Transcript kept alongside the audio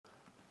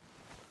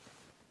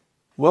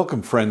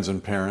Welcome, friends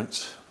and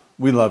parents.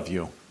 We love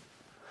you.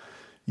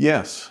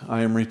 Yes,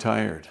 I am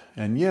retired,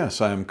 and yes,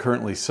 I am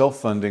currently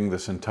self-funding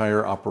this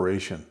entire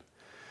operation.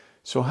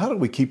 So how do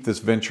we keep this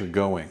venture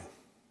going?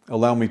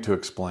 Allow me to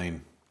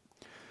explain.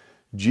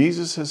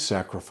 Jesus'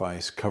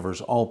 sacrifice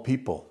covers all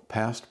people,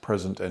 past,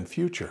 present, and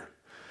future.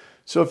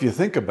 So if you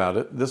think about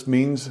it, this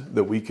means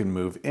that we can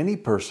move any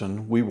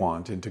person we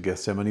want into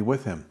Gethsemane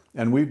with him,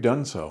 and we've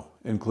done so,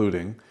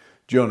 including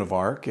Joan of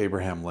Arc,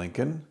 Abraham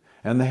Lincoln,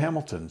 and the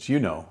Hamiltons,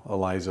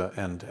 Eliza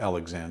and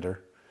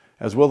Alexander,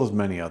 as well as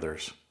many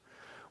others.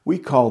 We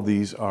call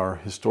these our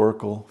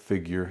historical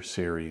figure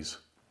series.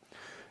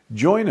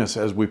 Join us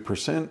as we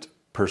present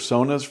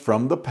personas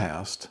from the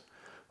past,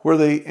 where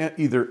they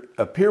either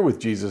appear with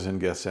Jesus in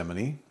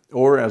Gethsemane,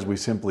 or as we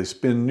simply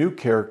spin new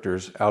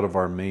characters out of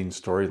our main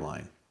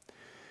storyline.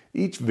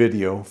 Each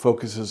video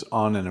focuses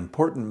on an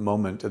important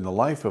moment in the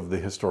life of the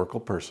historical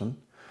person,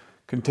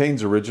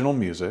 contains original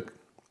music,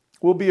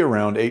 will be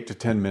around 8 to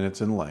 10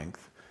 minutes in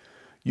length,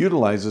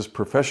 utilizes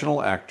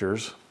professional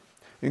actors,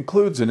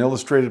 includes an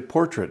illustrated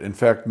portrait. In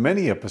fact,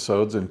 many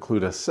episodes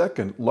include a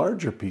second,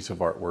 larger piece of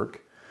artwork,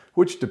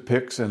 which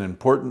depicts an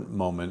important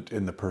moment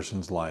in the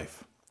person's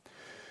life.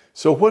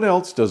 So what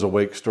else does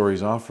Awake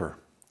Stories offer?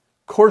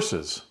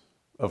 Courses,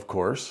 of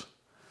course.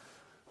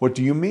 What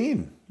do you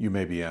mean, you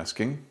may be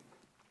asking?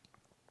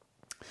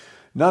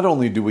 Not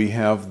only do we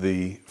have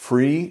the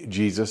free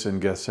Jesus in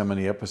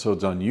Gethsemane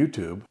episodes on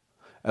YouTube,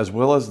 as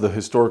well as the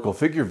historical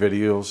figure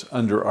videos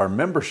under our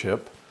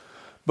membership,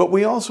 but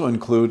we also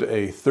include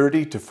a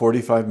 30 to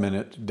 45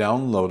 minute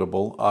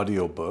downloadable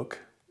audiobook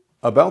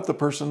about the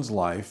person's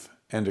life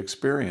and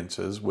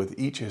experiences with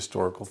each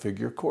historical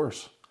figure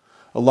course,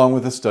 along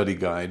with a study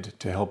guide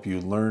to help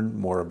you learn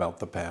more about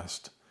the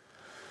past.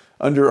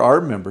 Under our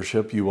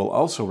membership, you will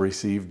also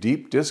receive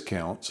deep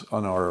discounts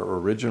on our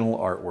original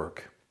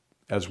artwork,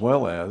 as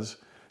well as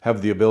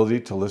have the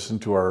ability to listen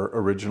to our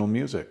original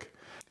music.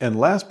 And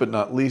last but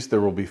not least,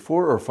 there will be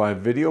 4 or 5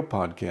 video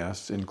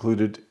podcasts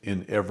included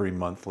in every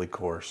monthly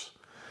course.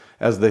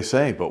 As they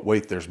say, but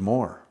wait, there's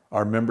more.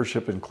 Our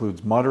membership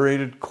includes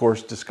moderated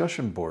course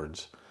discussion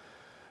boards,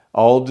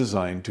 all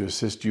designed to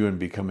assist you in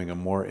becoming a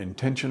more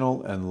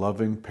intentional and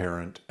loving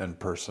parent and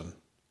person.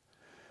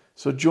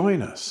 So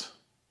join us.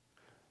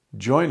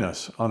 Join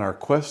us on our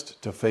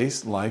quest to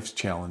face life's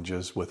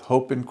challenges with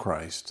hope in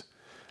Christ,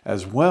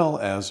 as well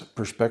as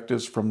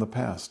perspectives from the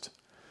past.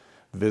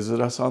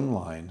 Visit us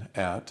online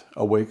at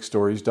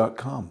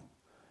awakestories.com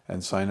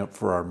and sign up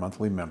for our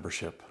monthly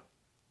membership.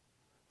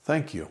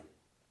 Thank you.